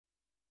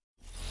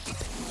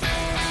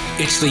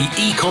It's the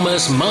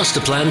eCommerce Master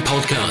Plan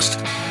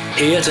podcast.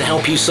 Here to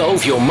help you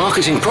solve your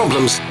marketing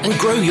problems and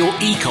grow your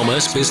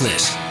e-commerce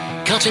business.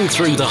 Cutting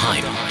through the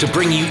hype to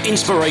bring you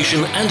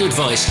inspiration and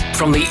advice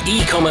from the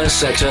e-commerce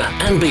sector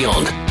and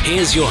beyond.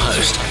 Here's your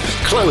host,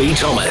 Chloe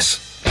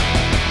Thomas.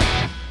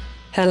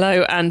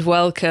 Hello and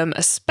welcome.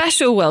 A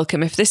special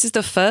welcome if this is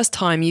the first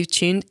time you've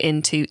tuned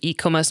into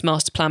eCommerce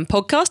Master Plan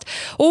podcast,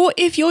 or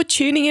if you're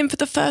tuning in for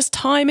the first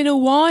time in a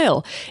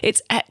while.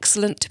 It's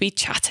excellent to be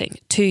chatting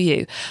to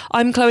you.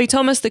 I'm Chloe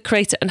Thomas, the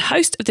creator and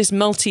host of this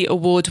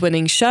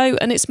multi-award-winning show,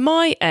 and it's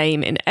my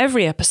aim in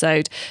every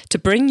episode to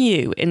bring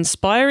you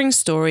inspiring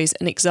stories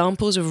and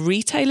examples of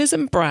retailers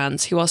and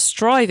brands who are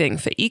striving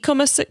for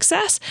e-commerce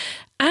success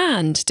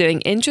and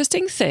doing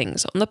interesting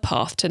things on the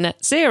path to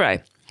net zero.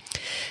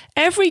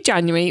 Every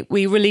January,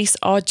 we release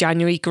our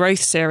January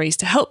Growth Series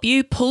to help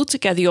you pull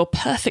together your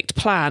perfect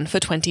plan for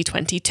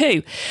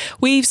 2022.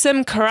 We've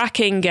some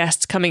cracking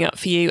guests coming up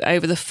for you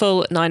over the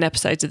full 9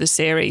 episodes of the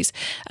series.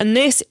 And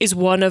this is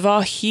one of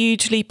our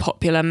hugely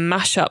popular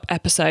Mashup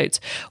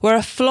episodes, where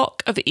a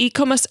flock of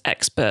e-commerce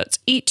experts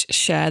each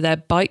share their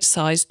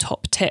bite-sized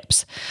top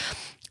tips.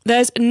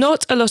 There's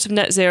not a lot of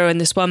net zero in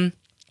this one,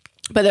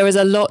 but there is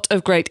a lot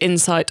of great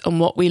insight on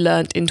what we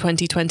learned in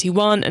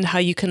 2021 and how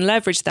you can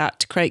leverage that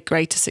to create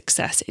greater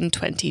success in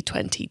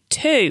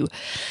 2022.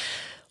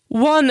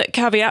 One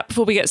caveat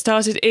before we get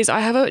started is I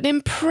have an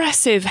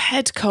impressive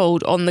head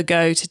cold on the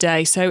go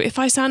today. So if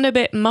I sound a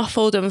bit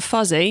muffled and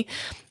fuzzy,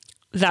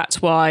 that's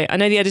why. I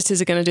know the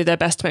editors are going to do their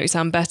best to make me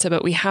sound better,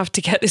 but we have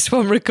to get this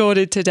one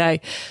recorded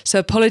today. So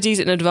apologies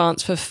in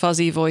advance for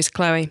fuzzy voice,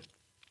 Chloe.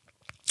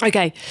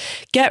 Okay,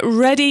 get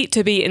ready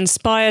to be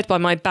inspired by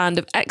my band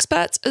of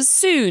experts as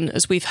soon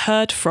as we've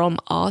heard from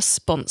our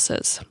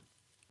sponsors.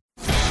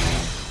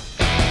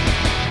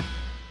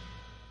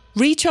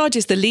 Recharge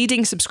is the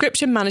leading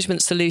subscription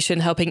management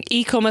solution helping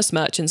e-commerce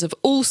merchants of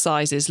all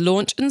sizes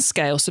launch and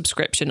scale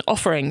subscription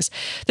offerings.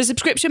 The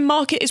subscription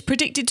market is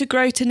predicted to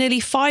grow to nearly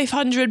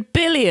 $500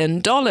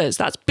 billion,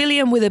 that's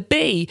billion with a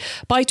B,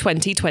 by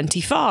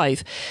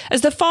 2025.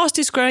 As the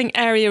fastest growing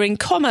area in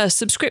commerce,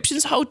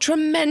 subscriptions hold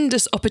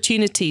tremendous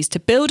opportunities to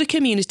build a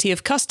community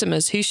of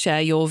customers who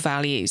share your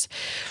values.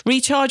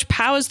 Recharge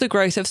powers the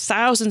growth of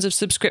thousands of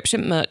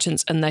subscription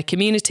merchants and their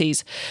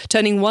communities,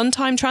 turning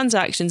one-time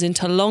transactions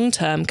into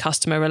long-term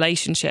customer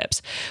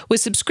relationships. With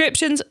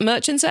subscriptions,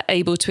 merchants are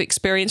able to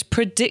experience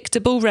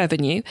predictable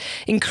revenue,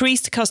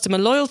 increased customer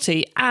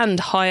loyalty, and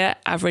higher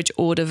average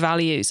order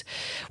values.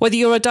 Whether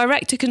you're a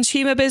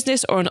direct-to-consumer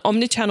business or an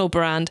omnichannel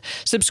brand,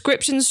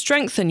 subscriptions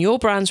strengthen your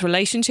brand's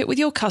relationship with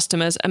your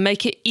customers and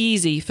make it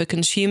easy for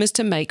consumers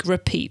to make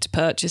repeat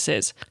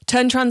purchases.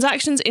 Turn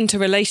transactions into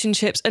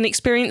relationships and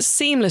experience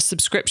seamless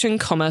subscription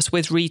commerce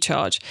with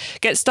Recharge.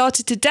 Get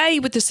started today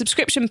with the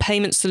subscription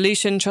payment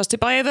solution trusted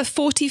by over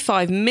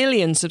 45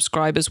 million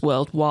subscribers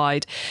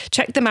worldwide.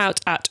 Check them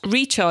out at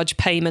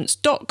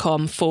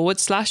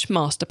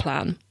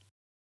rechargepayments.com/masterplan.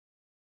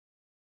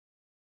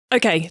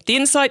 Okay, the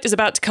insight is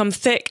about to come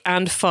thick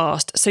and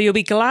fast, so you'll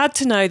be glad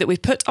to know that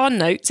we've put our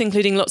notes,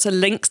 including lots of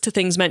links to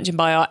things mentioned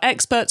by our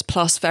experts,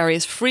 plus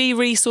various free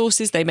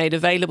resources they made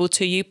available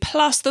to you,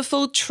 plus the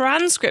full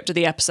transcript of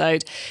the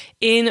episode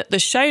in the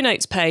show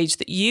notes page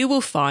that you will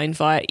find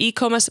via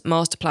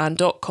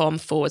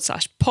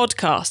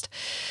ecommercemasterplan.com/podcast.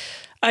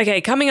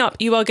 Okay, coming up,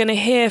 you are going to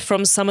hear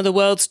from some of the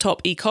world's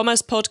top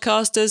e-commerce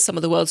podcasters, some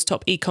of the world's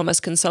top e-commerce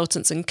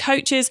consultants and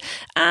coaches,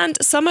 and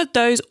some of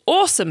those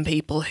awesome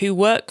people who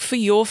work for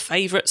your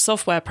favourite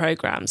software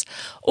programs.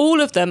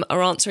 All of them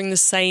are answering the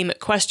same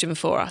question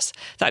for us.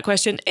 That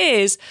question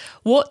is,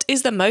 what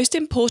is the most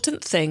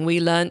important thing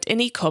we learned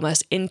in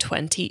e-commerce in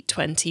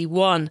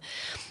 2021?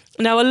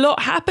 Now, a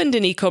lot happened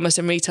in e-commerce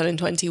and retail in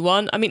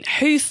 21. I mean,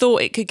 who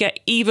thought it could get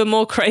even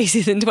more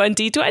crazy than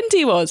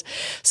 2020 was?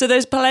 So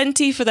there's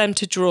plenty for them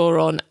to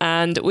draw on.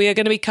 And we are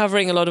going to be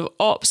covering a lot of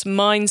ops,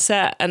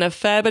 mindset, and a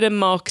fair bit of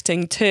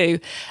marketing too,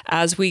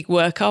 as we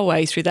work our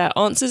way through their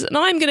answers. And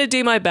I'm going to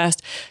do my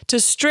best to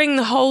string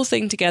the whole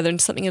thing together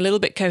into something a little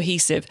bit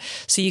cohesive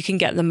so you can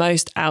get the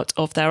most out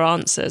of their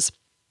answers.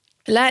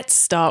 Let's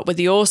start with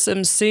the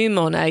awesome Sue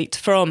Monate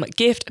from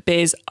Gift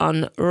Biz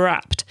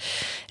Unwrapped.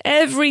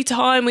 Every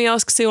time we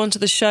ask Sue onto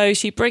the show,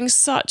 she brings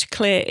such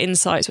clear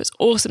insights, so it's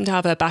awesome to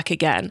have her back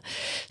again.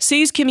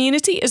 Sue's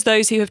community is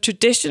those who have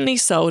traditionally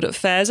sold at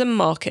fairs and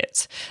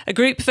markets, a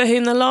group for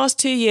whom the last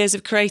 2 years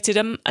have created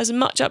as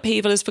much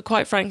upheaval as for,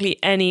 quite frankly,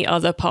 any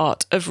other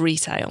part of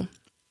retail.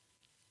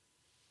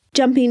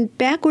 Jumping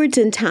backwards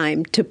in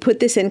time to put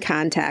this in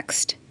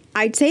context,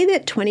 I'd say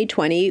that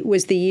 2020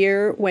 was the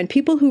year when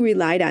people who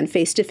relied on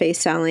face-to-face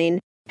selling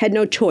had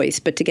no choice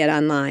but to get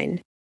online.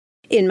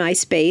 In my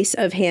space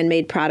of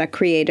handmade product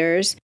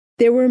creators,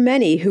 there were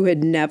many who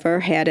had never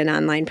had an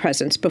online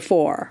presence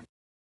before.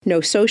 No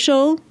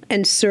social,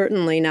 and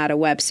certainly not a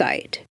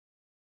website.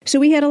 So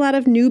we had a lot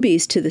of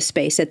newbies to the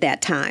space at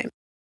that time.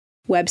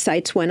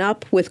 Websites went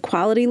up with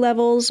quality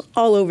levels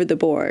all over the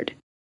board.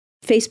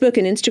 Facebook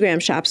and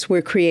Instagram shops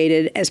were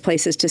created as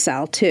places to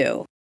sell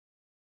too.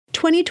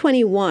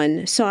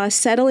 2021 saw a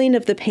settling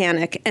of the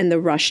panic and the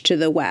rush to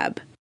the web.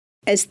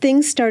 As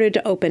things started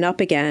to open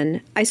up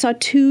again, I saw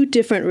two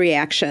different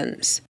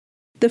reactions.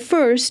 The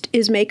first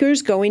is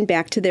makers going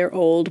back to their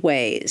old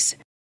ways.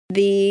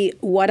 The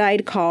what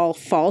I'd call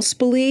false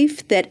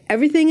belief that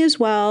everything is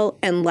well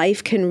and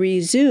life can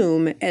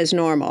resume as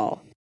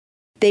normal.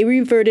 They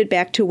reverted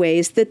back to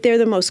ways that they're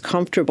the most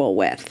comfortable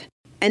with,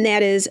 and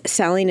that is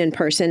selling in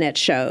person at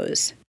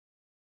shows.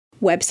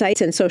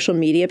 Websites and social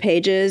media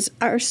pages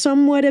are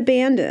somewhat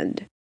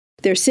abandoned.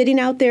 They're sitting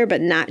out there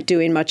but not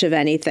doing much of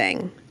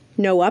anything.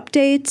 No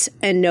updates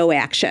and no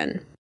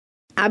action.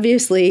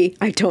 Obviously,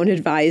 I don't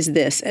advise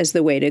this as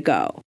the way to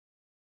go.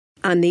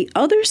 On the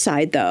other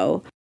side,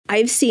 though,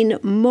 I've seen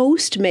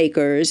most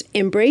makers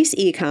embrace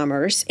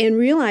e-commerce and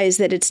realize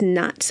that it's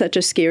not such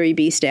a scary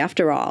beast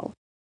after all.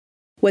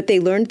 What they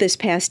learned this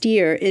past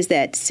year is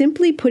that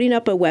simply putting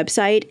up a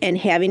website and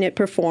having it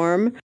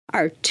perform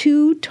are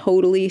two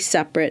totally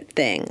separate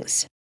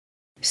things.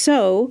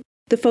 So,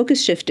 the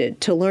focus shifted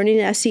to learning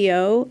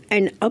SEO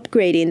and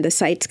upgrading the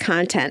site's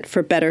content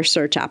for better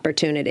search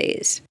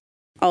opportunities.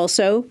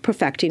 Also,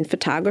 perfecting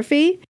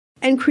photography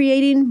and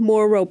creating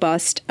more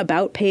robust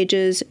about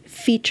pages,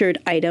 featured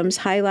items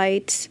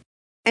highlights,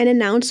 and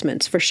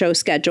announcements for show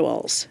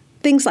schedules,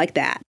 things like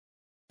that.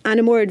 On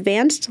a more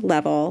advanced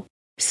level,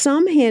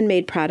 some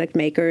handmade product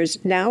makers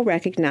now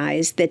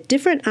recognize that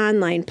different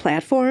online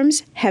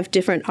platforms have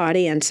different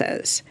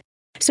audiences.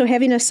 So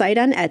having a site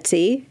on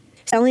Etsy,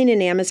 selling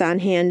in Amazon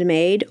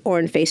Handmade or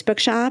in Facebook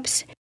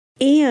shops,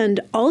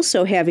 and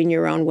also having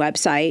your own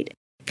website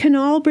can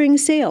all bring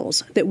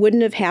sales that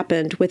wouldn't have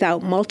happened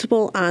without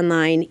multiple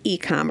online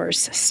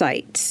e-commerce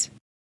sites.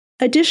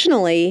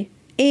 Additionally,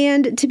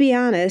 and to be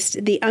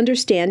honest, the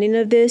understanding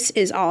of this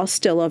is all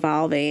still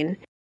evolving.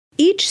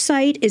 Each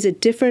site is a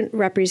different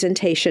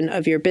representation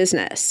of your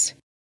business.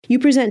 You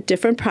present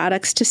different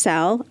products to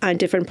sell on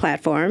different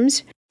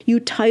platforms, you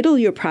title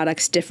your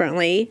products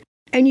differently,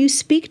 and you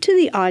speak to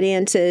the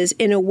audiences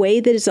in a way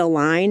that is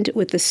aligned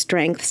with the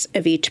strengths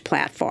of each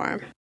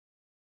platform.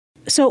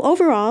 So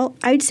overall,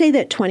 I'd say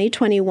that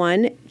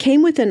 2021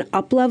 came with an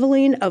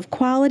up-leveling of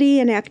quality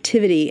and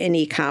activity in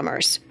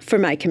e-commerce for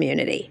my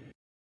community.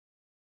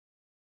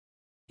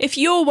 If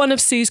you're one of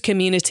Sue's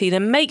community,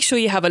 then make sure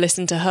you have a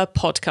listen to her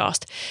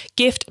podcast,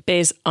 Gift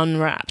Biz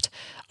Unwrapped.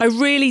 I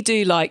really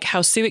do like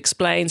how Sue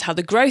explains how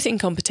the growth in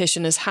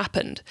competition has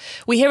happened.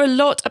 We hear a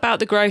lot about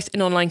the growth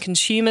in online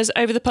consumers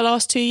over the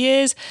last 2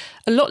 years,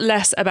 a lot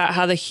less about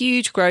how the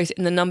huge growth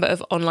in the number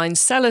of online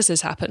sellers has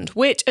happened,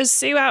 which, as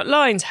Sue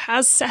outlines,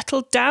 has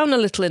settled down a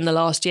little in the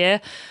last year.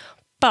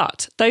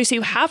 But those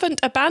who haven't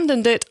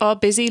abandoned it are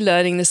busy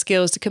learning the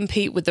skills to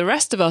compete with the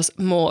rest of us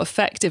more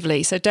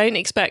effectively, so don't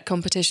expect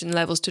competition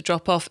levels to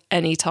drop off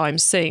anytime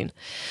soon.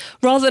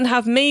 Rather than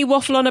have me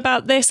waffle on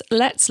about this,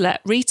 let's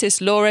let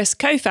Ritis Loris,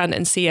 co-founder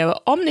and CEO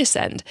at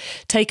Omnisend,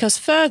 take us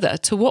further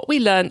to what we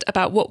learned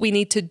about what we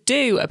need to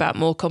do about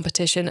more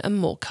competition and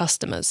more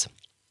customers.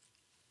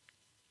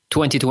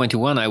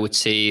 2021, I would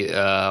say,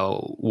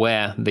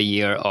 were the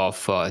year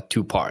of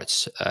two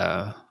parts.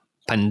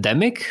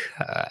 Pandemic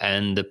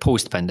and the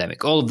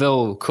post-pandemic.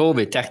 Although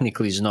COVID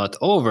technically is not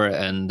over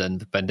and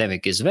the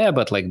pandemic is there,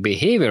 but like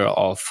behavior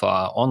of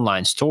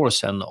online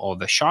stores and of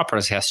the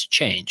shoppers has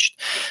changed.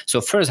 So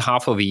first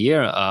half of the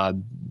year,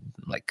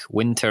 like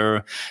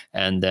winter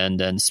and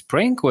then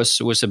spring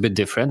was a bit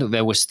different.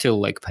 There was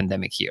still like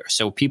pandemic year.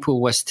 So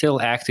people were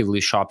still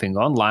actively shopping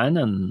online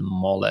and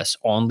more or less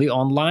only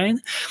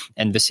online.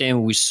 And the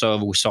same we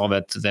saw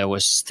that there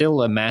was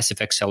still a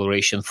massive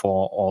acceleration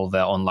for all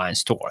the online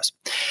stores.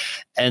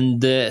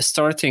 And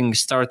starting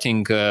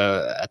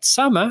at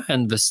summer,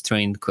 and this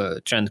trend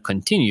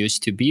continues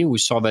to be, we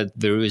saw that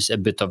there is a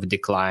bit of a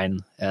decline,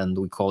 and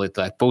we call it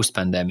like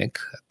post-pandemic.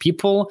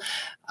 People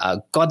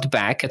got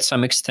back at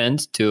some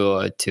extent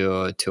to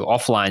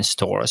offline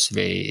stores.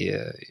 They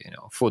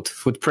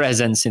foot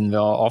presence in the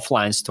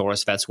offline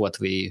stores. That's what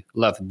we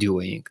love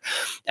doing,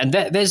 and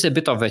there's a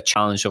bit of a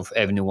challenge of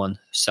everyone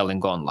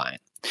selling online.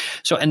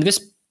 So, and this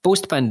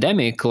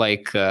post-pandemic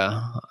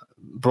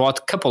brought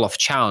a couple of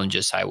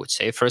challenges, I would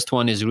say. First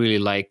one is really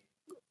like,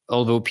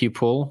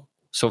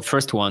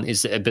 first one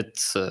is a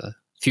bit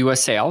fewer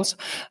sales.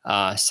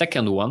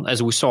 Second one,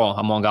 as we saw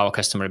among our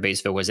customer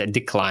base, there was a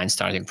decline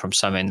starting from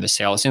summer in the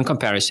sales in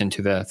comparison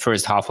to the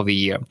first half of the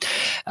year.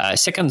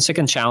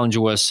 Second challenge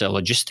was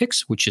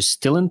logistics, which is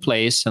still in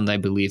place, and I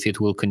believe it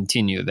will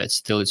continue. That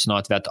still it's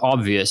not that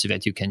obvious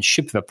that you can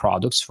ship the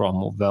products from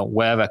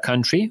wherever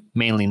country,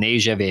 mainly in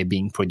Asia, they're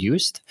being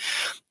produced.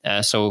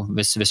 So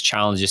this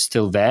challenge is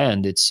still there,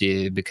 and it's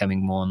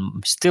becoming more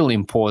still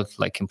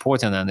important,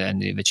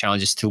 and the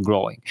challenge is still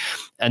growing.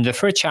 And the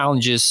third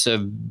challenge is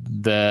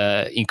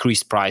the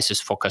increased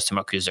prices for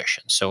customer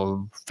acquisition.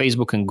 So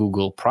Facebook and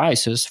Google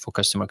prices for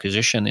customer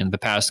acquisition in the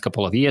past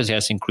couple of years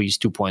has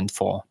increased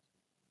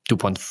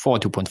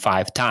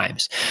 2.5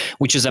 times,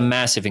 which is a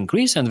massive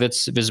increase, and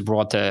this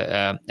brought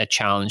a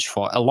challenge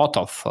for a lot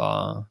of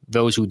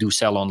those who do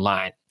sell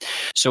online.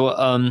 So.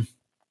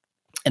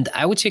 And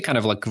I would say kind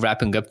of like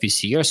wrapping up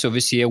this year. So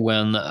this year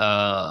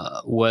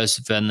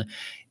was when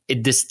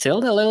it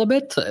distilled a little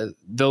bit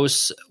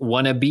those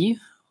wannabe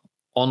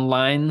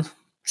online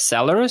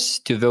sellers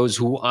to those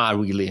who are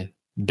really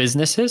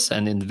businesses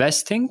and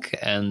investing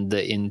and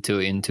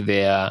into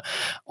their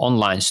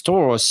online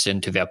stores,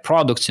 into their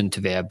products,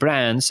 into their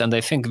brands. And I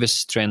think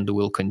this trend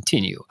will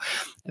continue.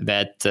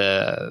 That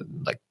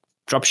like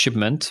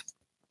dropshipment,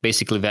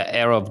 basically the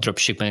era of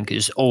dropshipping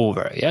is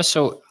over. Yeah,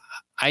 so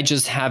I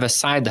just have a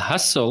side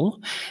hustle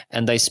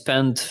and I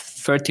spend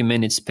 30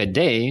 minutes per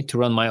day to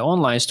run my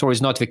online store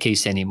is not the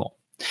case anymore.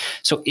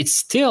 So it's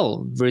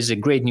still, there is a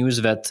great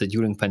news that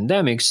during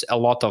pandemics, a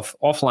lot of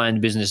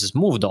offline businesses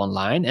moved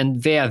online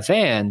and they are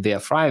there and they are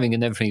thriving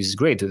and everything is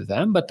great with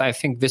them. But I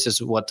think this is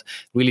what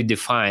really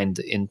defined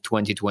in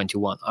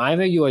 2021.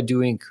 Either you are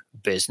doing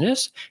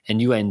business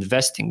and you are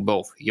investing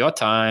both your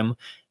time,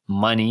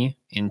 money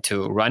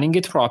into running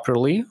it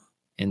properly,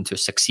 into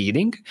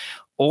succeeding,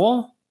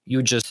 or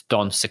you just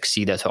don't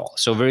succeed at all.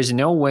 So there is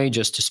no way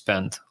just to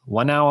spend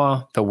 1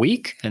 hour per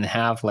week and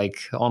have like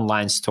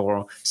online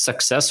store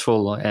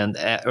successful and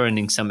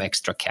earning some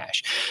extra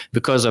cash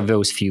because of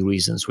those few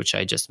reasons which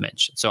I just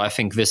mentioned. So I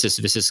think this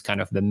is kind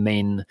of the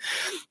main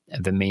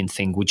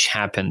thing which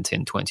happened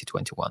in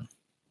 2021.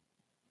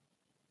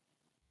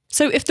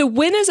 So if the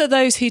winners are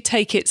those who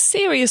take it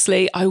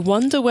seriously, I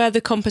wonder where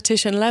the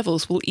competition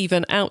levels will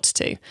even out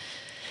to.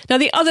 Now,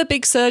 the other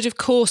big surge, of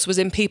course, was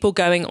in people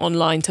going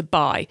online to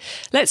buy.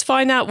 Let's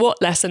find out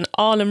what lesson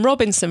Arlen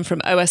Robinson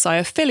from OSI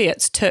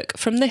Affiliates took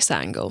from this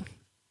angle.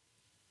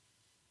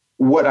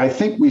 What I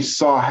think we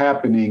saw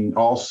happening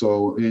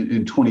also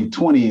in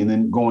 2020 and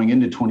then going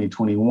into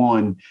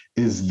 2021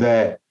 is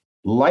that,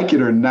 like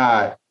it or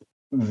not,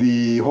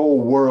 the whole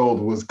world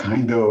was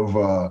kind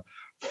of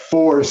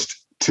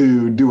forced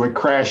to do a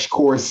crash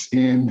course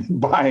in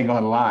buying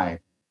online.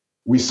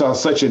 We saw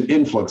such an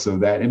influx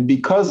of that. And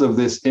because of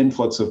this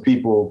influx of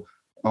people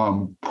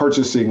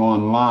purchasing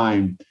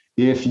online,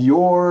 if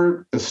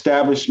your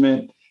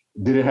establishment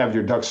didn't have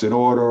your ducks in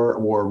order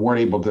or weren't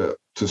able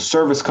to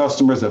service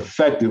customers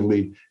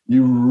effectively,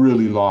 you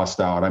really lost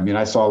out. I mean,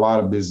 I saw a lot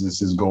of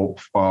businesses go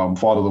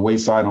fall to the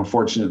wayside.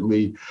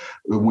 Unfortunately,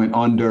 it went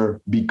under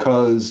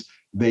because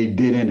they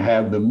didn't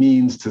have the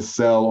means to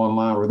sell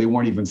online, or they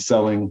weren't even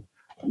selling,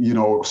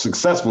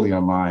 successfully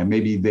online.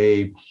 Maybe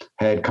they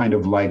had kind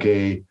of like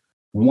a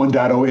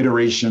 1.0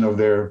 iteration of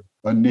their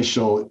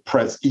initial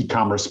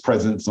e-commerce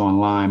presence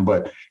online,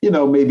 but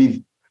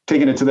maybe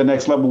taking it to the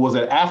next level was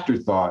an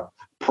afterthought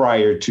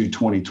prior to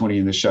 2020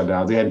 and the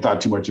shutdowns. They hadn't thought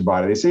too much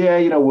about it. They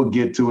say, we'll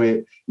get to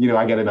it.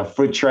 I got enough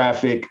foot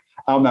traffic.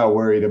 I'm not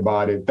worried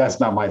about it. That's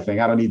not my thing.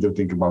 I don't need to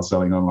think about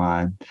selling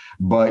online.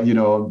 But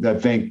I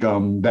think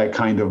that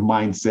kind of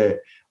mindset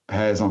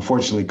has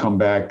unfortunately come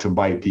back to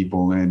bite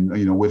people. And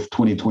with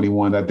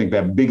 2021, I think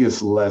that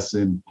biggest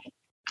lesson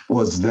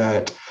was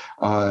that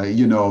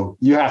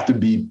you have to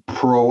be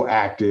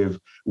proactive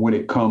when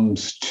it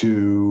comes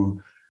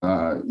to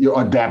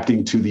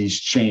adapting to these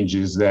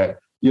changes that,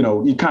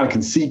 you kind of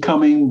can see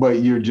coming,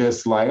 but you're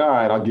just like, all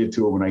right, I'll get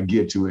to it when I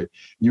get to it.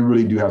 You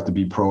really do have to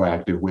be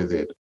proactive with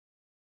it.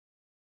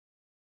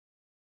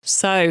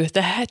 So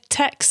the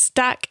tech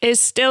stack is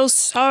still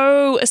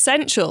so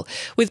essential.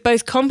 With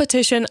both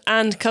competition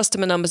and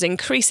customer numbers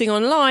increasing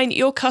online,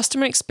 your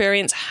customer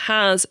experience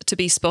has to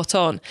be spot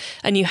on,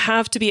 and you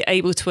have to be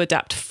able to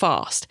adapt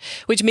fast,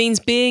 which means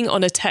being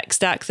on a tech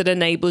stack that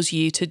enables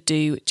you to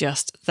do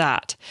just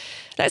that.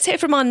 Let's hear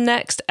from our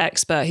next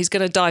expert who's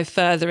going to dive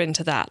further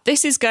into that.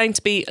 This is going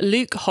to be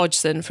Luke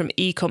Hodgson from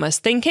eCommerce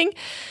Thinking,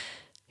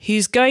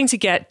 who's going to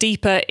get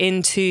deeper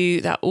into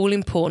that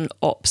all-important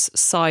ops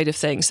side of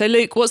things. So,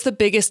 Luke, what's the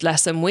biggest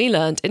lesson we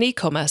learned in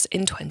e-commerce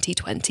in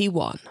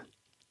 2021?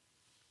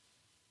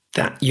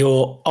 That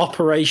your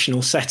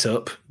operational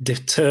setup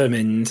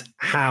determined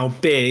how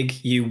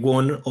big you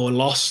won or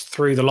lost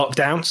through the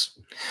lockdowns,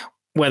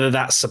 whether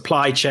that's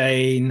supply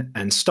chain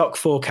and stock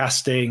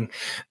forecasting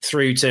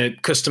through to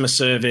customer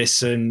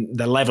service and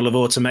the level of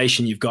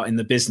automation you've got in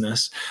the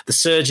business. The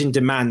surge in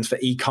demand for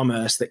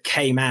e-commerce that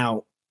came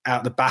out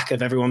the back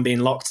of everyone being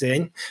locked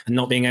in and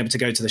not being able to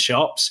go to the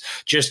shops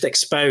just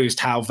exposed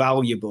how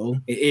valuable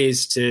it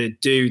is to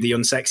do the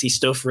unsexy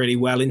stuff really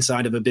well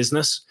inside of a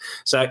business.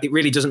 So it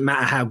really doesn't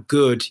matter how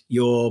good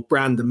your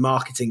brand and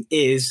marketing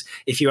is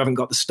if you haven't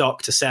got the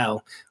stock to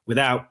sell.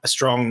 Without a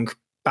strong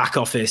back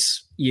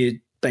office, you're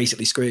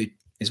basically screwed,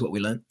 is what we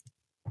learned.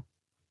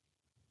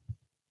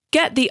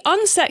 Get the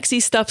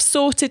unsexy stuff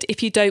sorted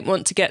if you don't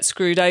want to get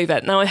screwed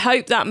over. Now, I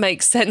hope that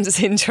makes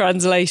sense in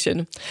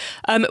translation.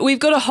 We've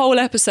got a whole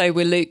episode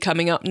with Luke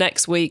coming up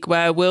next week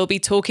where we'll be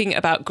talking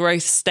about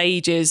growth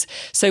stages.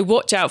 So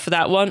watch out for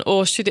that one,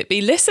 or should it be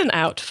listen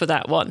out for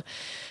that one?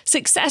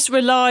 Success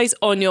relies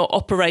on your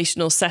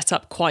operational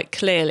setup quite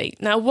clearly.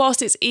 Now,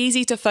 whilst it's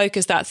easy to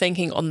focus that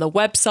thinking on the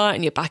website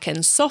and your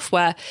back-end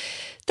software,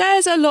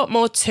 there's a lot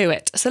more to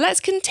it. So let's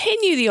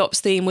continue the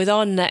ops theme with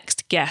our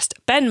next guest,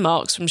 Ben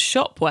Marks from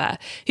Shopware,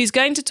 who's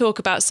going to talk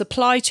about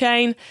supply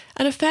chain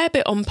and a fair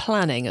bit on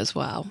planning as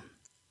well.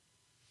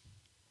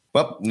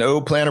 Well,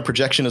 no plan or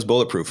projection is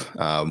bulletproof.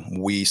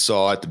 We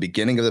saw at the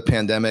beginning of the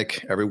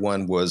pandemic,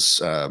 everyone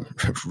was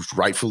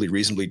rightfully,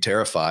 reasonably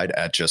terrified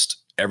at just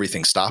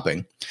everything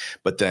stopping.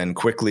 But then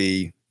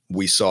quickly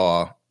we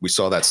saw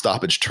that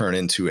stoppage turn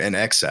into an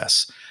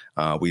excess.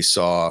 We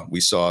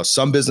saw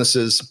some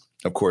businesses,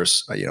 of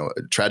course,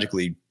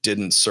 tragically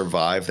didn't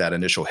survive that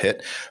initial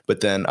hit.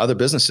 But then other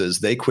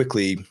businesses, they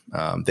quickly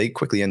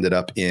ended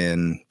up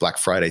in Black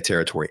Friday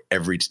territory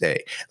every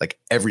day, like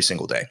every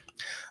single day.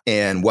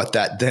 And what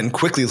that then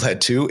quickly led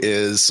to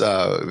is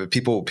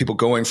people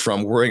going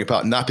from worrying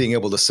about not being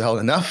able to sell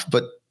enough,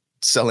 but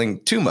selling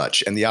too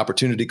much, and the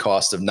opportunity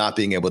cost of not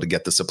being able to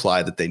get the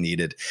supply that they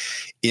needed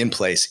in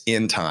place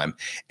in time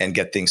and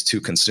get things to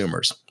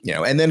consumers.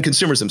 And then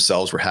consumers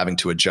themselves were having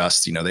to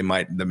adjust. They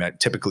might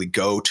typically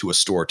go to a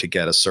store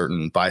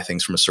to buy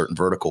things from a certain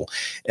vertical,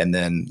 and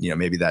then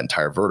maybe that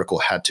entire vertical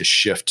had to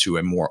shift to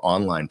a more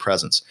online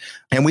presence.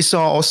 And we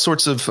saw all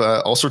sorts of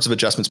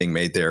adjustments being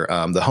made there.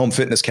 The home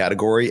fitness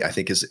category, I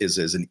think,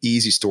 is an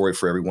easy story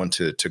for everyone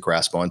to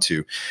grasp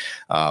onto.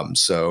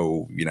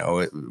 So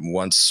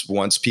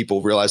once people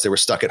realized they were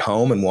stuck at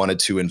home and wanted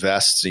to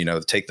invest,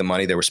 take the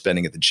money they were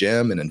spending at the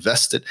gym and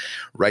invest it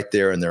right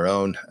there in their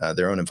own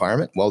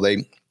environment. Well,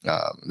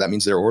 that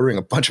means they're ordering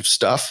a bunch of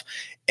stuff,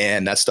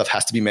 and that stuff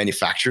has to be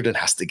manufactured and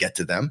has to get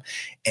to them.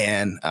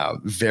 And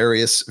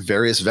various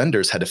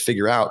vendors had to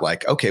figure out,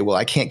 like, okay, well,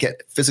 I can't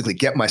physically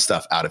get my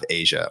stuff out of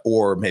Asia,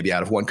 or maybe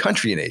out of one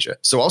country in Asia.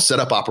 So I'll set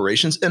up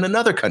operations in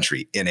another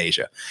country in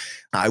Asia.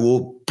 I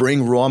will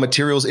bring raw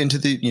materials into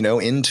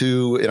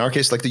in our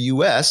case, like the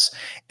US,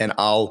 and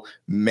I'll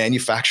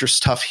manufacture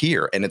stuff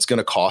here, and it's going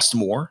to cost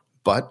more.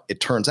 But it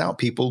turns out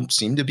people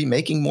seem to be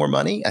making more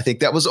money. I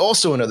think that was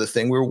also another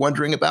thing we were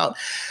wondering about.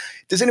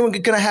 Is anyone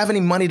going to have any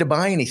money to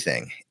buy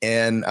anything?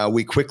 And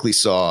we quickly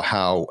saw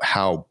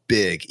how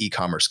big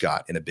e-commerce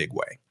got in a big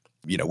way.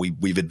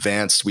 We've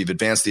advanced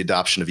the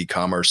adoption of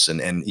e-commerce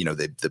and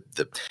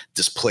the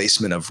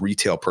displacement of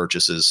retail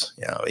purchases,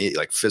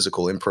 like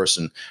physical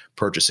in-person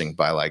purchasing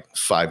by like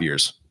 5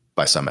 years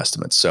by some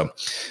estimates. So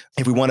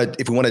if we want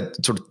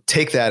to sort of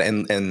take that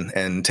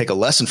and take a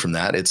lesson from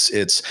that,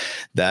 it's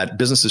that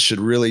businesses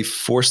should really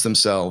force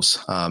themselves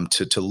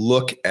to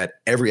look at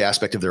every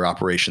aspect of their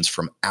operations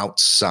from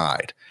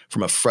outside,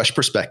 from a fresh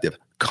perspective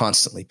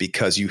constantly,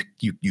 because you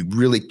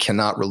really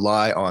cannot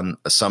rely on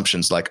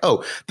assumptions like,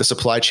 oh, the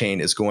supply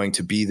chain is going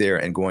to be there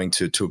and going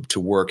to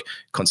work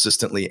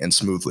consistently and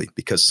smoothly,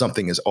 because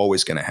something is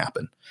always going to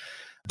happen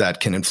that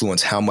can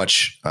influence how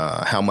much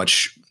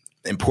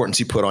importance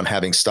you put on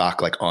having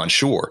stock like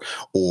onshore,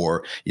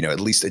 or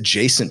at least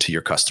adjacent to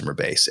your customer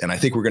base. And I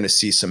think we're going to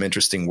see some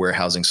interesting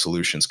warehousing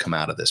solutions come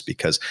out of this,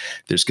 because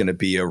there's going to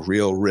be a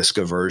real risk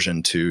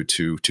aversion to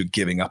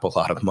giving up a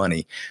lot of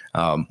money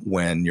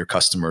when your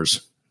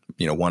customers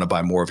want to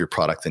buy more of your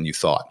product than you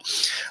thought.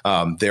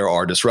 There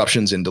are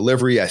disruptions in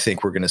delivery. I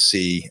think we're going to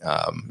see,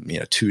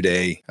 2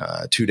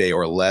 day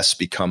or less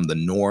become the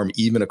norm,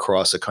 even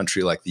across a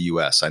country like the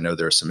U.S. I know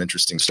there are some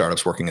interesting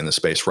startups working in the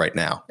space right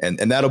now, and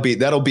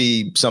that'll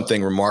be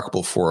something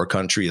remarkable for a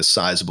country as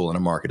sizable and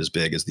a market as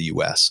big as the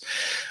U.S.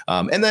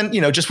 And then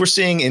just we're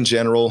seeing in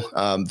general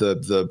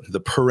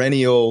the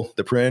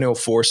perennial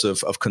force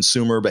of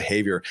consumer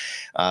behavior.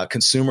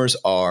 Consumers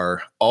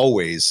are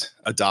always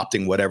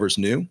adopting whatever's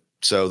new.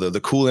 So the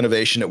cool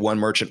innovation at one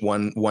merchant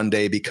one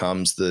day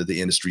becomes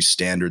the industry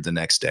standard the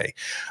next day.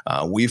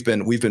 We've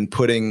been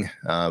putting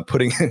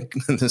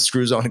the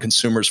screws on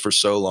consumers for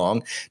so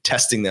long,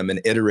 testing them and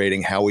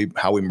iterating how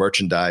we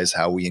merchandise,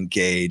 how we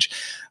engage,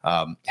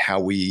 how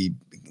we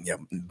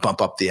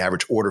bump up the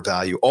average order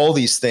value. All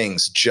these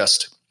things,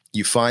 just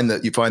you find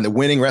the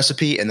winning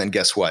recipe, and then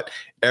guess what?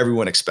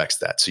 Everyone expects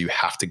that, so you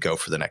have to go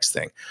for the next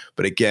thing.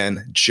 But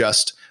again,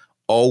 just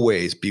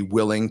always be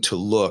willing to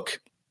look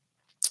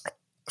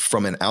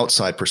from an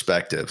outside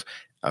perspective,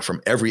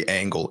 from every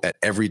angle, at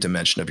every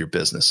dimension of your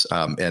business.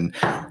 And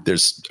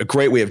there's a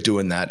great way of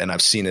doing that. And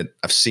I've seen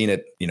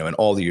it, in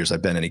all the years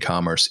I've been in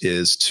e-commerce,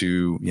 is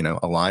to,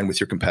 align with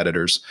your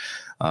competitors,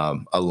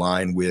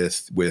 align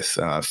with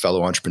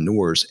fellow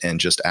entrepreneurs, and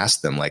just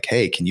ask them, like,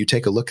 hey, can you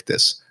take a look at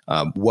this?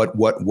 What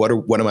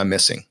am I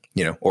missing?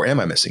 Or am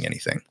I missing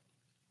anything?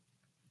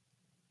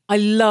 I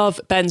love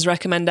Ben's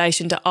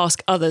recommendation to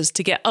ask others,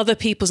 to get other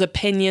people's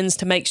opinions,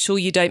 to make sure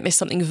you don't miss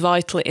something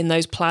vital in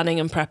those planning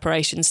and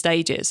preparation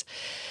stages.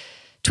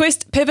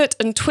 Twist, pivot,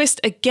 and twist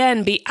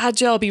again. Be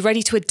agile, be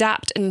ready to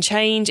adapt and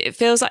change. It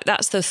feels like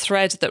that's the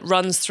thread that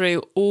runs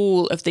through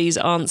all of these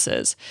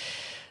answers.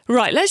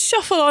 Right, let's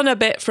shuffle on a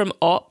bit from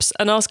ops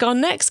and ask our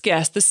next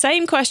guest the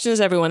same question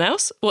as everyone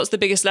else. What's the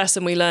biggest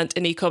lesson we learned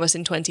in e-commerce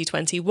in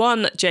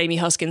 2021? Jamie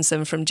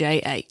Huskinson from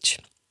JH.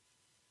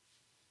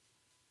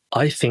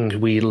 I think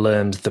we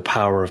learned the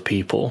power of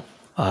people.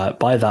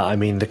 By that, I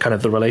mean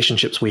the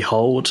relationships we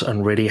hold,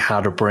 and really how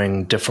to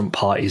bring different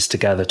parties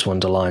together to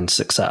underline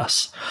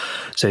success.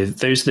 So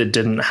those that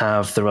didn't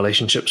have the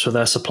relationships with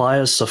their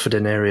suppliers suffered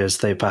in areas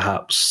they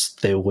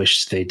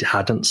wish they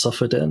hadn't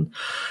suffered in.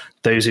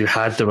 those who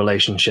had the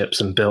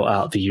relationships and built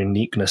out the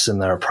uniqueness in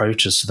their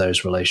approaches to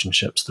those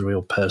relationships, the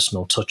real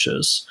personal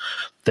touches,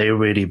 they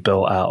really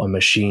built out a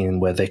machine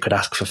where they could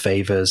ask for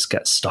favors,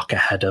 get stuck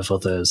ahead of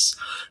others,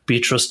 be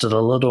trusted a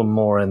little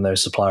more in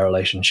those supplier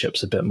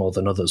relationships a bit more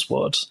than others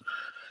would.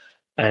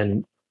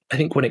 And I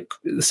think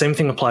the same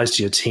thing applies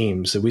to your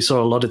team. So we saw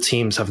a lot of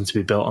teams having to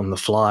be built on the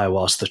fly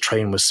whilst the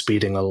train was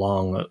speeding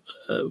along at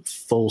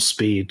full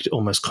speed,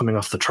 almost coming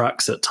off the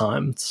tracks at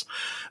times.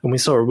 And we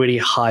saw a really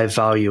high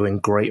value in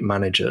great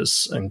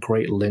managers and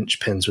great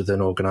linchpins within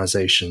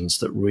organizations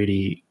that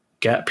really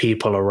get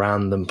people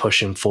around them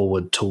pushing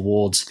forward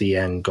towards the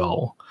end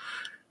goal.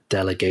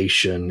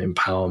 Delegation,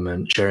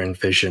 empowerment, sharing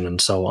vision, and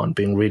so on,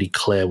 being really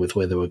clear with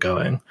where they were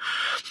going.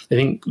 I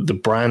think the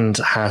brand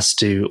has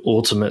to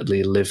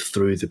ultimately live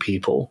through the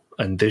people.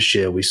 And this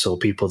year we saw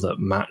people that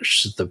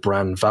matched the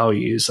brand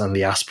values and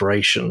the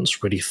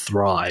aspirations really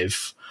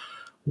thrive,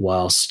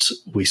 whilst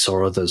we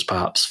saw others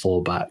perhaps fall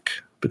back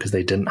because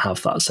they didn't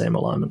have that same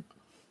alignment.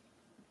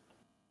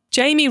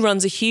 Jamie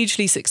runs a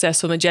hugely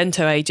successful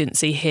Magento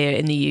agency here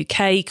in the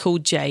UK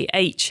called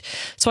JH.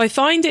 So I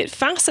find it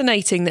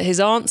fascinating that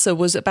his answer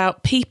was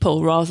about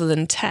people rather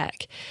than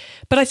tech.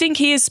 But I think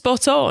he is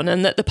spot on,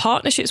 and that the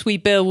partnerships we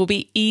build will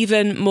be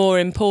even more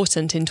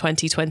important in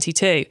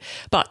 2022.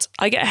 But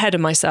I get ahead of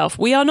myself.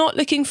 We are not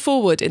looking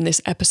forward in this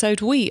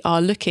episode. We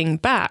are looking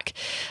back.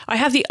 I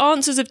have the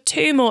answers of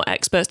 2 more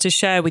experts to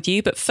share with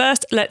you. But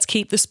first, let's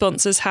keep the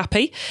sponsors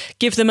happy.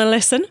 Give them a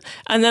listen.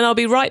 And then I'll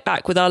be right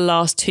back with our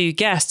last 2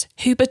 guests,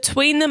 who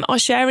between them are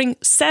sharing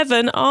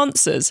 7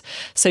 answers.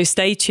 So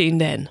stay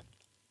tuned in.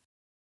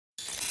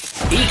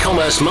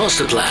 eCommerce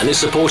Master Plan is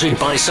supported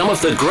by some of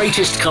the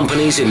greatest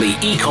companies in the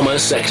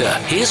e-commerce sector.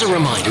 Here's a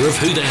reminder of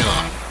who they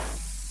are.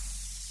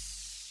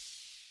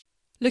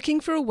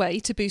 Looking for a way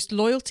to boost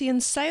loyalty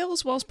and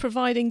sales whilst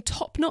providing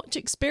top-notch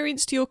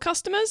experience to your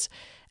customers?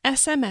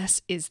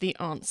 SMS is the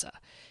answer.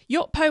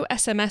 Yotpo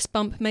SMS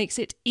Bump makes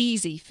it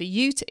easy for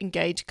you to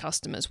engage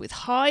customers with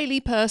highly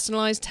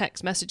personalised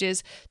text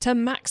messages to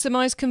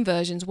maximise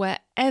conversions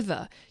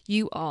wherever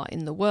you are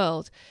in the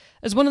world.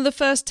 As one of the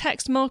first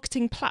text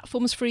marketing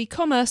platforms for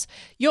e-commerce,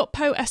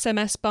 Yotpo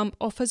SMS Bump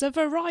offers a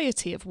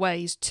variety of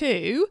ways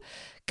to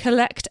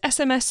collect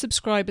SMS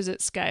subscribers at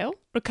scale,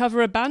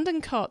 recover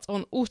abandoned carts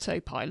on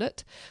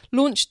autopilot,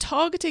 launch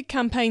targeted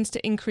campaigns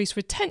to increase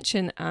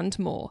retention, and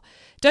more.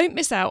 Don't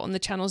miss out on the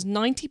channel's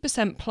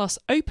 90% plus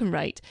open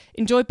rate,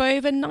 enjoyed by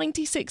over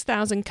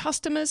 96,000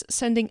 customers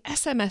sending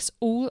SMS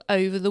all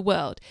over the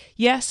world.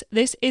 Yes,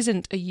 this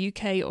isn't a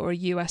UK or a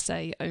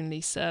USA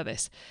only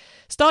service.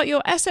 Start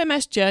your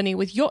SMS journey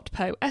with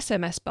Yotpo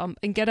SMS Bump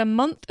and get a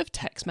month of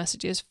text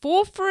messages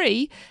for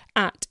free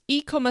at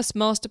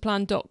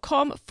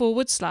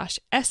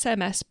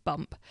ecommercemasterplan.com/SMS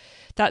bump.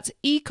 That's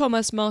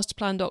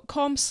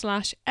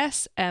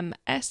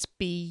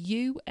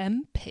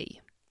ecommercemasterplan.com/SMSBUMP.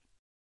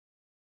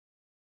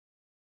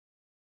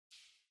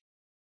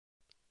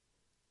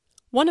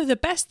 One of the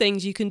best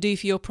things you can do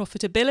for your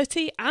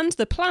profitability and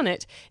the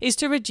planet is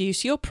to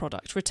reduce your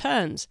product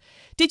returns.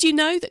 Did you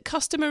know that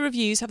customer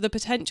reviews have the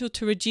potential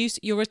to reduce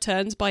your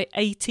returns by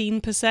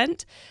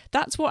 18%?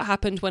 That's what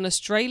happened when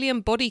Australian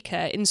Body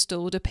Care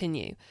installed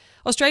Opinu.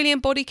 Australian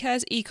Body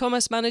Care's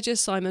e-commerce manager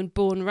Simon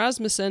Bourne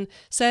Rasmussen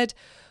said,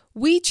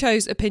 "We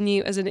chose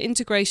Opinu as an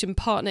integration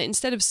partner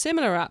instead of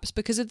similar apps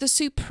because of the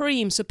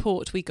supreme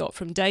support we got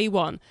from day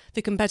one,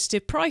 the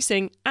competitive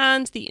pricing,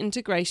 and the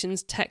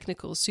integration's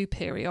technical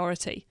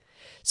superiority."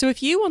 So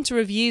if you want a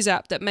reviews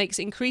app that makes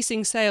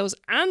increasing sales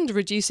and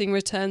reducing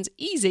returns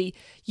easy,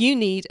 you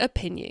need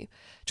Opinu.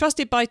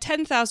 Trusted by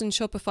 10,000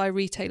 Shopify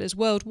retailers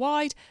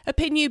worldwide,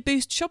 Opinu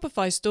boosts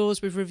Shopify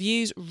stores with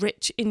reviews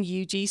rich in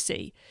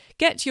UGC.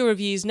 Get your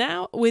reviews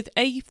now with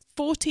a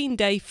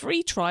 14-day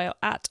free trial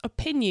at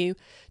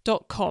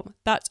opinu.com.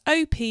 That's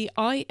OPINEW.com.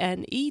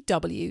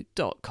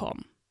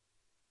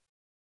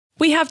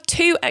 We have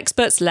 2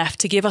 experts left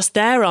to give us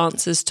their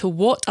answers to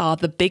what are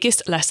the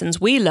biggest lessons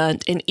we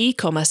learned in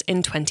e-commerce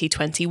in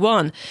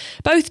 2021.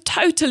 Both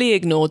totally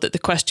ignored that the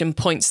question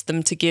points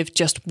them to give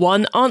just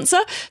one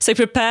answer, so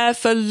prepare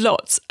for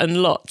lots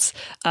and lots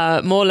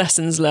more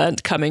lessons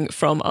learned coming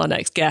from our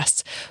next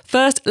guests.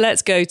 First,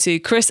 let's go to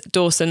Chris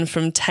Dawson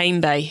from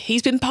Tamebay.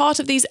 He's been part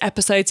of these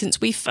episodes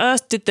since we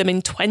first did them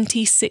in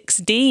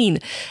 2016,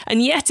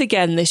 and yet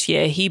again this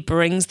year he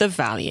brings the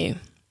value.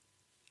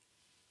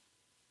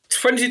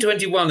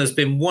 2021 has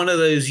been one of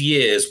those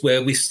years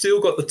where we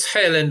still got the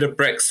tail end of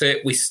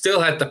Brexit. We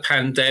still had the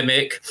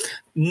pandemic.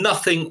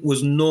 Nothing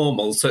was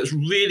normal. So it's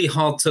really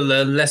hard to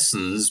learn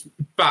lessons.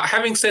 But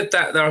having said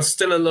that, there are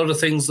still a lot of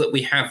things that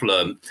we have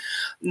learned.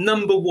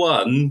 Number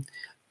one,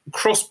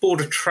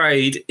 cross-border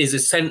trade is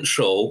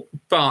essential,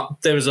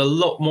 but there is a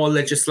lot more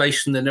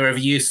legislation than there ever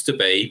used to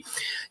be.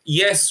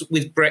 Yes,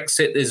 with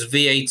Brexit, there's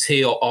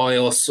VAT or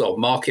IOS or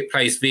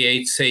marketplace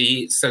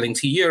VAT selling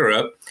to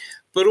Europe.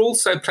 but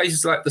also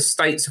places like the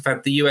States have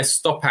had the US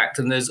Stop Act,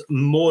 and there's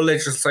more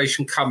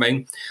legislation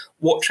coming.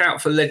 Watch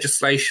out for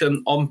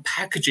legislation on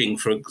packaging,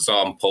 for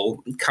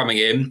example, coming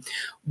in,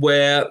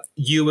 where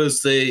you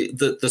as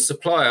the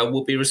supplier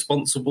will be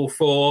responsible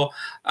for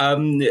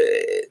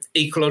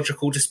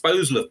ecological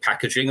disposal of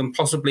packaging, and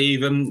possibly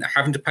even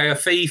having to pay a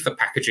fee for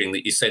packaging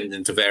that you send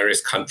into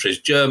various countries.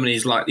 Germany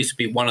is likely to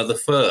be one of the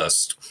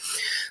first.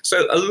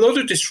 So a lot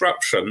of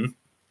disruption,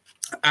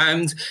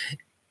 and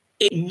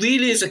it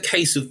really is a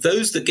case of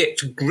those that get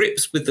to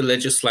grips with the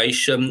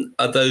legislation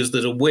are those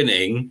that are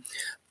winning.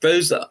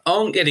 Those that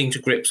aren't getting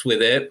to grips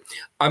with it,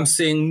 I'm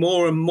seeing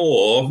more and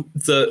more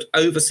that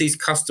overseas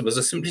customers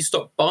are simply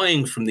stop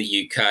buying from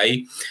the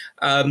UK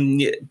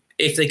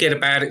if they get a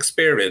bad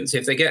experience.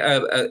 If they get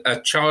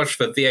a charge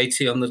for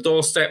VAT on the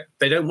doorstep,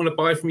 they don't want to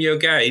buy from you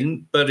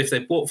again. But if they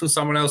bought from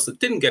someone else that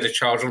didn't get a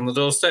charge on the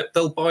doorstep,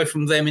 they'll buy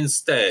from them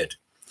instead.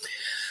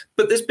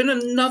 But there's been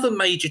another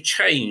major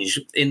change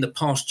in the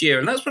past year,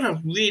 and that's what I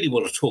really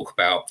want to talk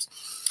about.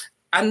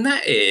 And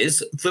that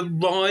is the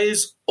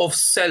rise of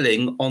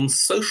selling on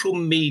social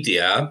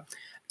media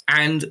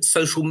and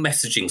social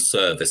messaging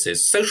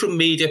services. Social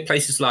media,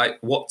 places like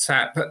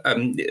WhatsApp,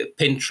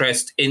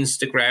 Pinterest,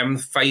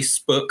 Instagram,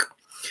 Facebook.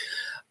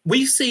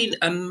 We've seen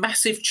a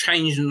massive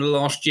change in the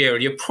last year,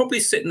 and you're probably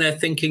sitting there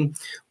thinking,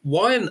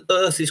 why on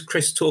earth is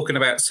Chris talking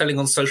about selling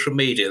on social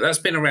media? That's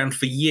been around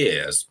for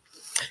years.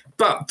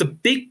 But the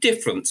big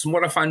difference, and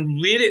what I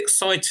find really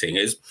exciting,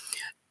 is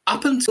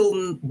up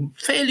until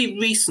fairly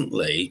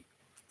recently,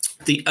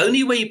 the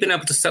only way you've been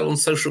able to sell on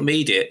social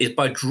media is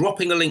by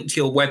dropping a link to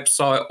your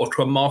website or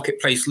to a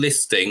marketplace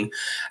listing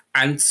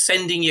and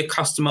sending your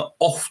customer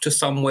off to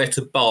somewhere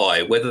to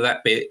buy, whether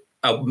that be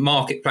a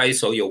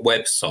marketplace or your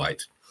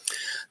website.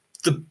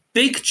 The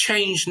big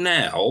change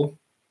now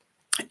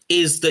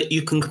is that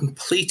you can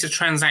complete a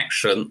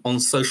transaction on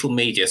social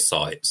media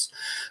sites.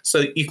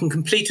 So you can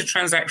complete a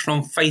transaction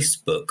on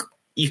Facebook.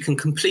 You can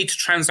complete a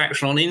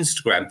transaction on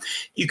Instagram.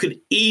 You could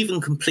even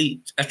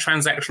complete a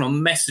transaction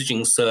on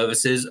messaging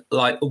services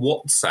like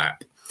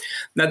WhatsApp.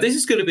 Now, this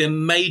is going to be a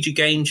major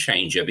game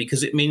changer,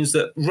 because it means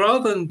that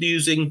rather than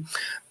using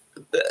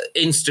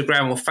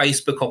Instagram or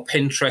Facebook or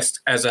Pinterest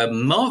as a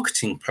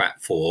marketing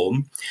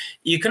platform,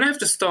 you can have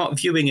to start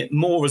viewing it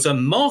more as a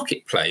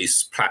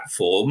marketplace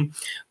platform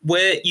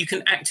where you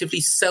can actively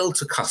sell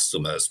to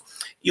customers.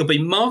 You'll be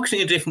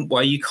marketing a different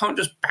way. You can't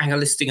just bang a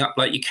listing up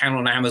like you can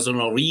on Amazon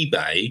or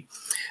eBay.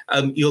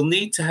 You'll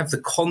need to have the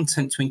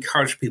content to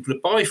encourage people to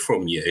buy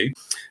from you.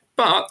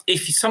 But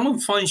if someone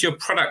finds your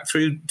product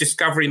through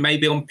discovery,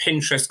 maybe on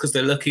Pinterest, because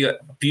they're looking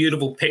at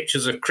beautiful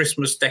pictures of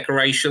Christmas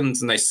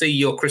decorations and they see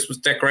your Christmas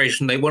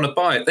decoration, they want to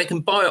buy it, they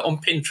can buy it on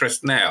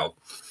Pinterest now.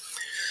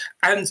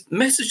 And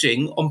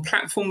messaging on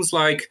platforms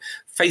like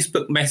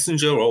Facebook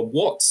Messenger or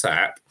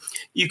WhatsApp,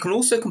 you can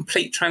also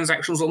complete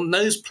transactions on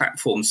those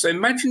platforms. So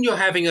imagine you're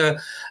having a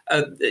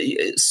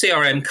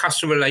CRM,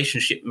 customer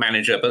relationship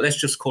manager, but let's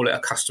just call it a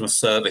customer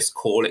service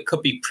call. It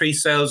could be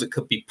pre-sales, it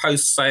could be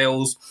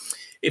post-sales.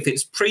 If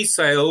it's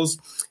pre-sales,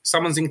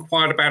 someone's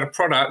inquired about a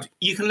product,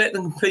 you can let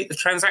them complete the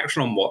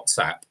transaction on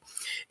WhatsApp.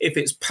 If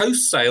it's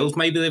post-sales,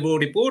 maybe they've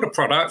already bought a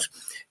product,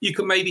 you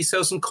can maybe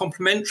sell some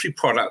complementary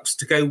products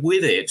to go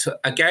with it,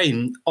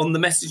 again, on the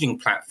messaging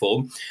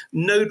platform.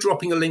 No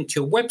dropping a link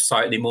to your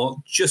website anymore,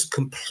 just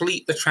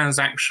complete the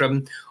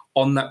transaction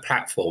on that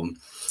platform.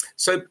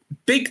 So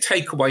big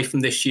takeaway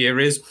from this year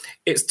is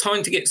it's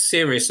time to get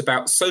serious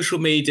about social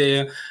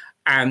media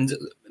and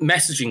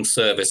messaging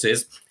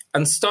services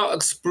and start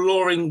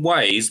exploring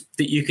ways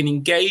that you can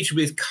engage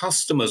with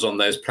customers on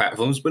those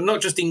platforms, but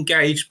not just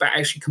engage, but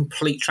actually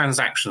complete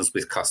transactions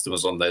with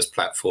customers on those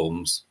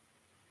platforms.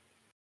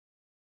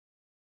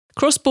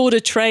 Cross-border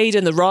trade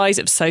and the rise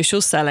of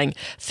social selling.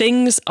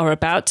 Things are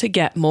about to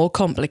get more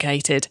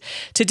complicated.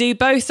 To do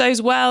both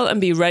those well and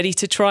be ready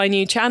to try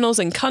new channels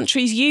and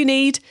countries, you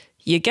need,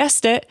 you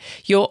guessed it,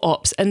 your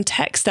ops and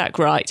tech stack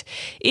right.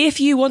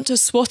 If you want to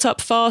swat up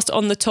fast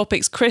on the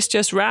topics Chris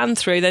just ran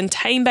through, then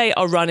TameBay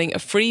are running a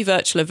free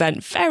virtual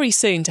event very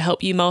soon to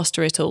help you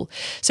master it all.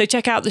 So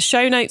check out the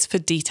show notes for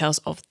details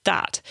of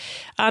that.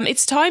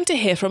 It's time to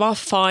hear from our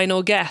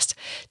final guest,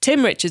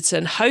 Tim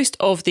Richardson, host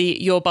of the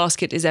Your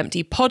Basket is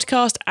Empty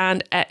podcast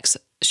and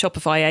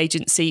ex-Shopify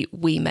agency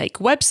We Make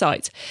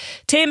Websites.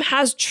 Tim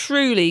has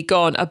truly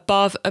gone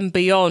above and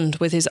beyond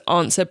with his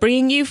answer,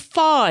 bringing you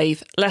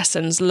 5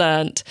 lessons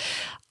learnt.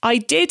 I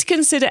did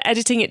consider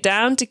editing it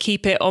down to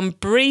keep it on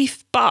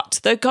brief,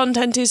 but the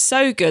content is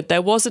so good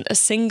there wasn't a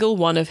single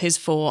one of his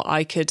 4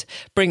 I could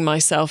bring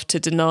myself to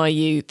deny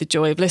you the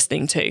joy of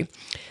listening to,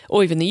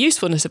 or even the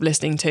usefulness of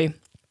listening to.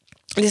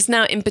 It is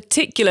now in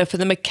particular for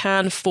the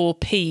McCann 4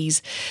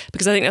 Ps,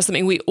 because I think that's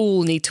something we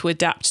all need to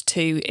adapt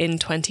to in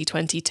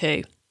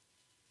 2022.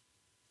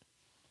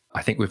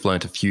 I think we've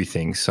learned a few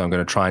things, so I'm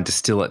going to try and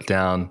distill it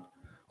down,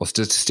 or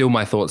distill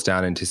my thoughts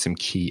down into some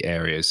key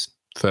areas.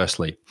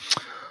 Firstly,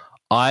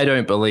 I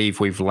don't believe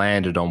we've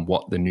landed on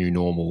what the new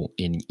normal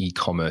in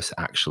e-commerce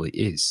actually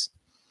is.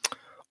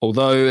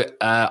 Although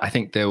I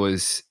think there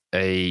was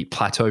a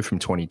plateau from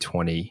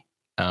 2020,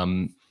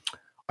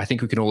 I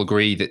think we can all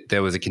agree that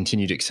there was a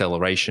continued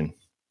acceleration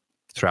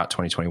throughout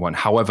 2021.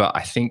 However,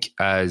 I think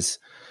as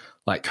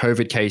like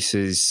COVID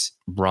cases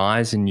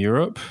rise in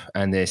Europe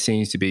and there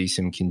seems to be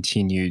some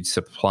continued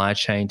supply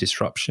chain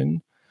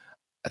disruption,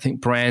 I think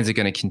brands are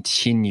going to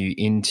continue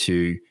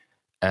into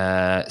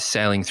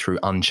sailing through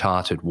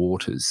uncharted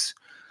waters.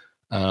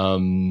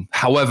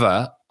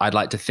 However, I'd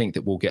like to think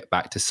that we'll get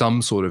back to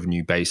some sort of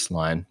new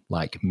baseline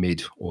like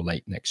mid or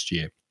late next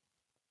year.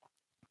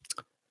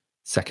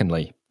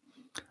 Secondly,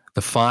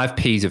 the 5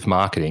 Ps of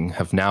marketing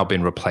have now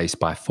been replaced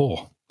by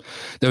 4.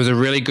 There was a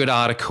really good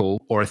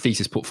article or a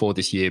thesis put forward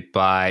this year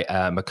by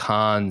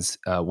McCann's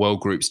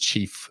World Group's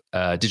chief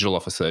digital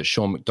officer,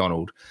 Sean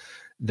McDonald,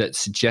 that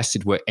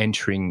suggested we're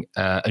entering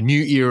a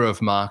new era of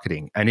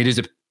marketing. And it is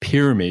a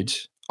pyramid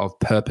of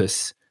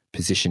purpose,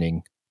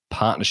 positioning,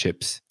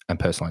 partnerships, and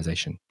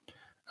personalization.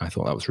 I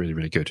thought that was really,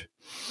 really good.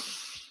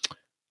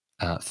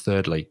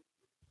 Thirdly,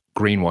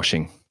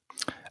 greenwashing.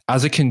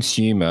 As a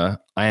consumer,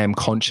 I am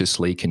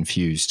consciously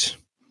confused.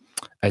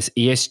 As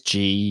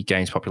ESG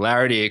gains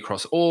popularity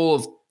across all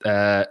of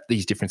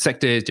these different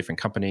sectors, different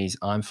companies,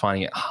 I'm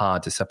finding it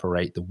hard to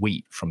separate the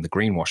wheat from the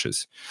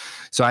greenwashers.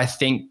 So I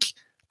think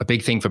a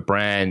big thing for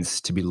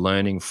brands to be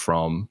learning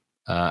from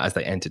as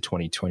they enter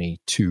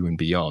 2022 and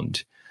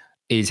beyond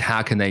is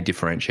how can they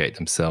differentiate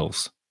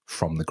themselves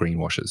from the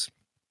greenwashers.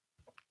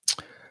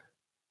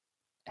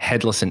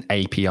 Headless and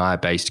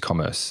API-based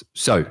commerce.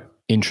 So,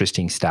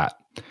 interesting stat.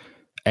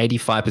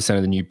 85%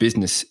 of the new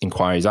business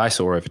inquiries I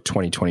saw over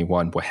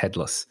 2021 were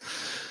headless.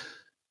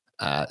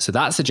 So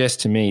that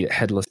suggests to me that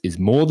headless is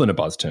more than a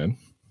buzz term.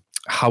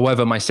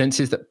 However, my sense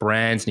is that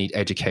brands need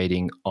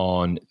educating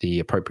on the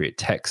appropriate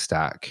tech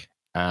stack.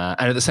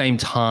 And at the same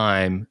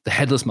time, the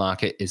headless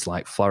market is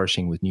like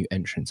flourishing with new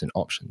entrants and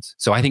options.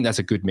 So I think that's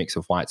a good mix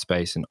of white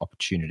space and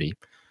opportunity.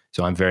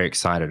 So I'm very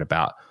excited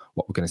about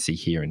what we're going to see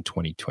here in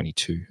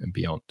 2022 and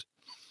beyond.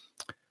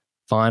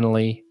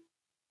 Finally,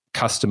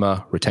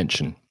 customer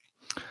retention.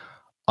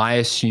 I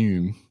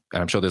assume,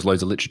 and I'm sure there's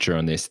loads of literature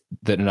on this,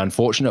 that an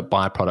unfortunate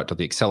byproduct of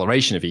the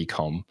acceleration of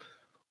e-com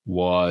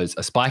was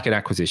a spike in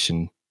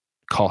acquisition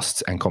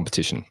costs and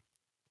competition.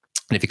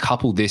 And if you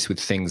couple this with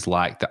things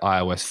like the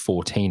iOS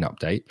 14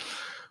 update,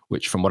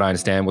 which from what I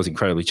understand was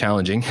incredibly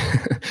challenging,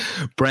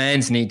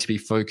 brands need to be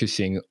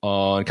focusing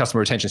on customer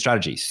retention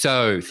strategies.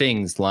 So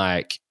things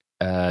like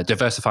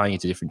diversifying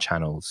into different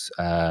channels,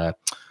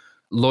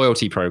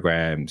 loyalty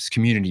programs,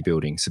 community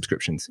building,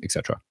 subscriptions,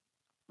 etc.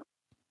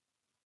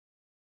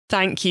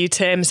 Thank you,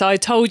 Tim. So I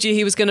told you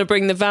he was going to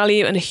bring the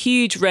value and a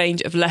huge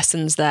range of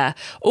lessons there,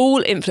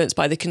 all influenced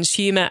by the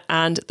consumer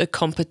and the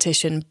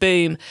competition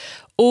boom,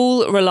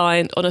 all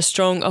reliant on a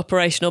strong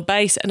operational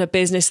base and a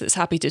business that's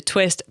happy to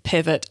twist,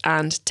 pivot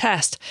and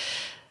test.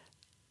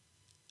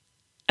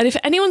 And if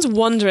anyone's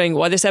wondering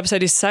why this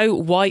episode is so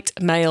white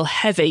male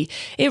heavy,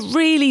 it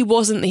really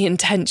wasn't the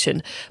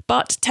intention.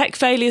 But tech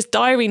failures,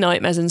 diary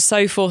nightmares and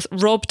so forth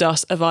robbed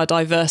us of our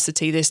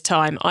diversity this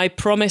time. I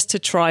promise to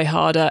try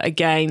harder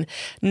again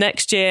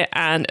next year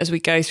and as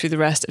we go through the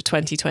rest of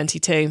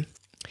 2022.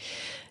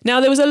 Now,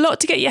 there was a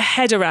lot to get your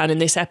head around in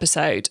this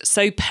episode,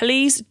 so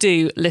please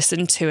do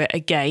listen to it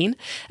again.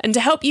 And to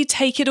help you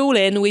take it all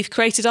in, we've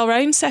created our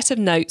own set of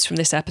notes from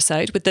this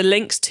episode with the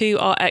links to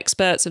our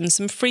experts and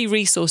some free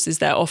resources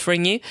they're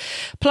offering you.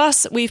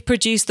 Plus, we've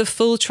produced the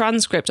full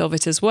transcript of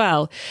it as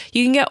well.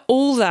 You can get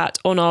all that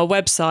on our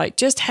website.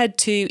 Just head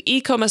to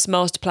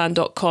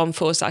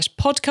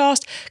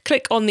ecommercemasterplan.com/podcast,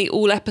 click on the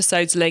all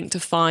episodes link to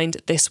find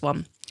this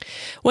one.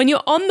 When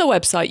you're on the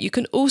website, you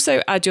can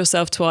also add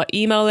yourself to our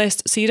email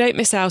list so you don't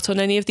miss out on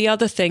any of the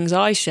other things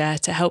I share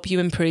to help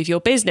you improve your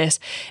business,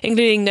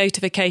 including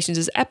notifications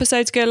as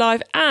episodes go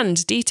live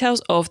and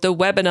details of the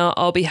webinar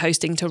I'll be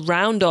hosting to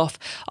round off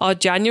our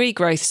January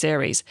growth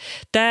series.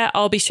 There,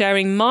 I'll be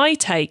sharing my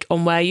take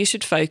on where you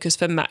should focus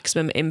for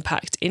maximum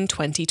impact in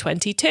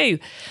 2022.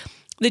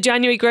 The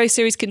January Growth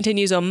Series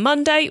continues on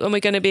Monday when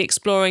we're going to be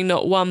exploring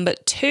not one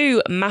but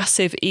 2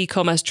 massive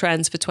e-commerce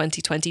trends for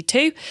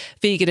 2022,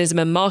 veganism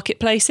and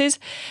marketplaces.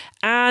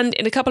 And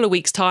in a couple of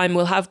weeks' time,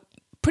 we'll have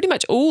pretty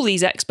much all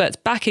these experts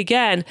back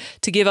again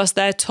to give us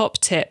their top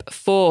tip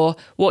for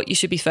what you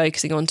should be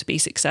focusing on to be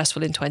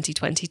successful in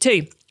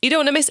 2022. You don't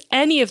want to miss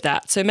any of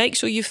that, so make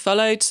sure you've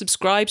followed,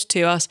 subscribed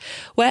to us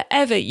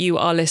wherever you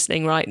are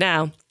listening right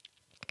now.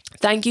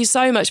 Thank you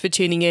so much for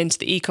tuning in to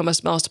the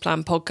eCommerce Master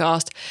Plan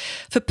podcast,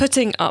 for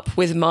putting up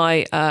with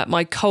my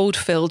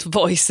cold-filled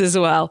voice as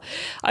well.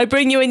 I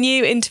bring you a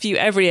new interview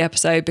every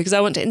episode because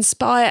I want to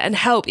inspire and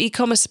help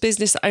e-commerce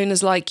business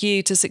owners like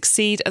you to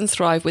succeed and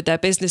thrive with their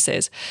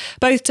businesses,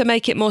 both to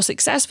make it more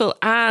successful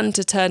and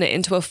to turn it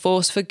into a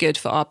force for good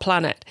for our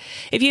planet.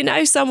 If you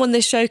know someone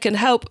this show can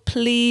help,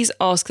 please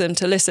ask them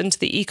to listen to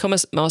the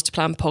eCommerce Master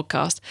Plan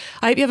podcast.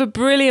 I hope you have a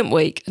brilliant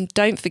week and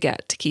don't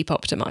forget to keep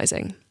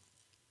optimizing.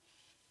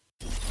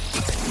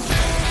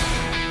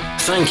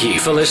 Thank you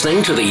for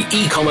listening to the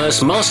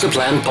eCommerce Master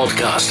Plan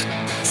podcast.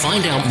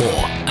 Find out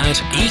more at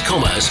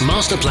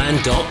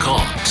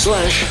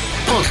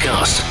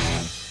ecommercemasterplan.com/podcast.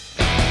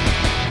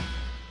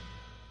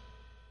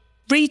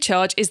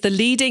 Recharge is the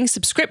leading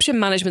subscription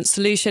management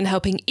solution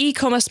helping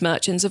e-commerce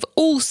merchants of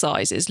all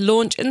sizes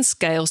launch and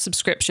scale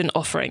subscription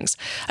offerings.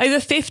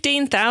 Over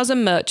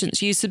 15,000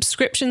 merchants use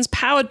subscriptions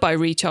powered by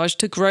Recharge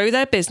to grow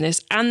their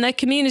business and their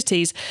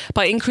communities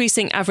by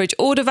increasing average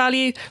order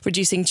value,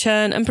 reducing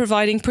churn, and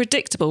providing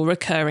predictable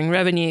recurring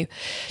revenue.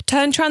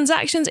 Turn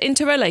transactions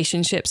into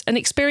relationships and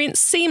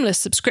experience seamless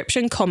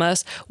subscription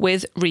commerce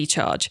with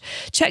Recharge.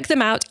 Check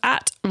them out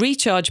at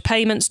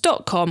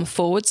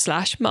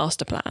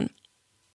rechargepayments.com/masterplan.